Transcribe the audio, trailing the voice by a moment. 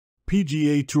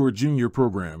PGA Tour Junior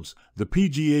Programs. The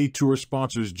PGA Tour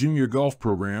sponsors junior golf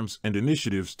programs and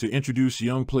initiatives to introduce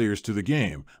young players to the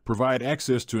game, provide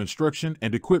access to instruction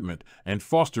and equipment, and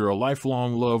foster a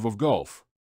lifelong love of golf.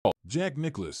 Jack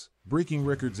Nicklaus, breaking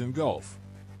records in golf.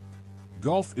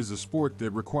 Golf is a sport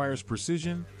that requires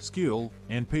precision, skill,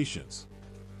 and patience.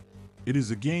 It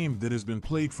is a game that has been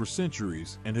played for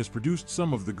centuries and has produced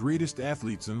some of the greatest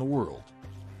athletes in the world.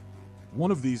 One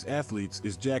of these athletes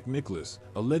is Jack Nicklaus,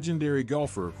 a legendary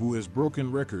golfer who has broken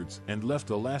records and left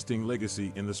a lasting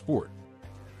legacy in the sport.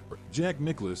 Jack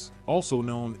Nicklaus, also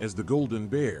known as the Golden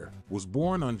Bear, was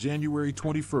born on January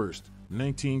 21,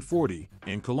 1940,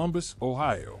 in Columbus,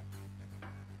 Ohio.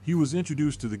 He was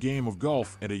introduced to the game of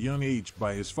golf at a young age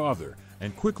by his father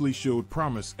and quickly showed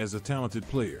promise as a talented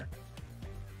player.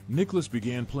 Nicklaus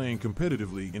began playing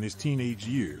competitively in his teenage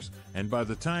years, and by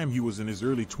the time he was in his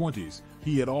early 20s,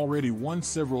 he had already won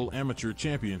several amateur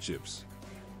championships.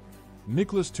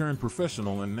 Nicklaus turned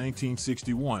professional in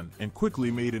 1961 and quickly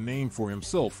made a name for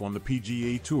himself on the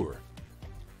PGA Tour.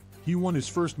 He won his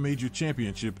first major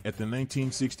championship at the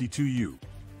 1962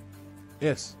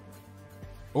 U.S.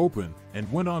 Open and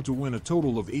went on to win a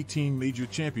total of 18 major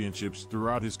championships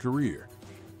throughout his career.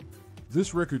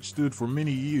 This record stood for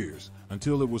many years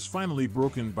until it was finally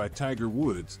broken by Tiger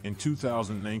Woods in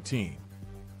 2019.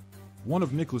 One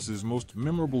of Nicklaus's most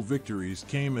memorable victories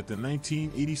came at the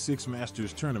 1986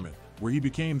 Masters tournament, where he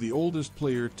became the oldest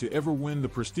player to ever win the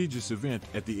prestigious event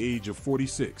at the age of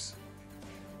 46.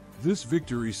 This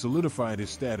victory solidified his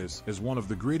status as one of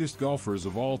the greatest golfers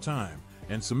of all time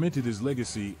and cemented his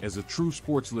legacy as a true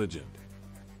sports legend.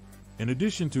 In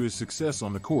addition to his success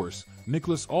on the course,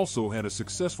 Nicklaus also had a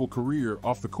successful career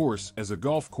off the course as a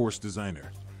golf course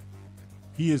designer.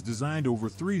 He has designed over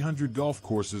 300 golf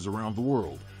courses around the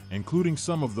world, including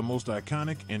some of the most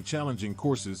iconic and challenging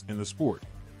courses in the sport.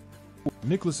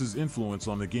 Nicklaus's influence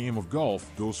on the game of golf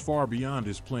goes far beyond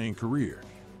his playing career.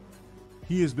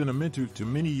 He has been a mentor to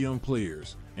many young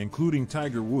players, including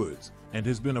Tiger Woods, and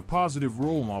has been a positive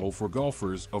role model for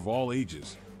golfers of all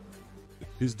ages.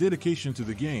 His dedication to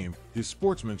the game, his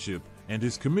sportsmanship, and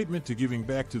his commitment to giving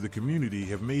back to the community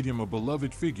have made him a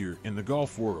beloved figure in the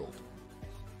golf world.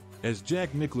 As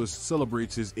Jack Nicklaus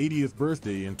celebrates his 80th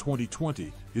birthday in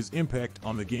 2020, his impact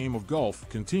on the game of golf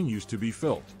continues to be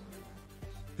felt.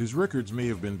 His records may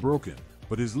have been broken,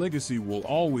 but his legacy will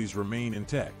always remain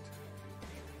intact.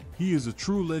 He is a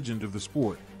true legend of the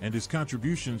sport, and his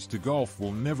contributions to golf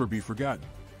will never be forgotten.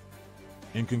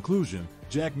 In conclusion,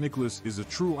 Jack Nicklaus is a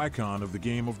true icon of the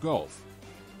game of golf.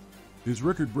 His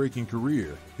record-breaking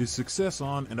career, his success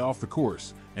on and off the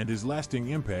course, and his lasting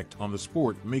impact on the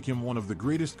sport make him one of the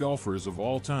greatest golfers of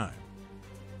all time.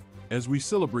 As we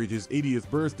celebrate his 80th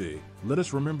birthday, let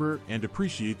us remember and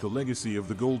appreciate the legacy of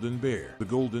the Golden Bear.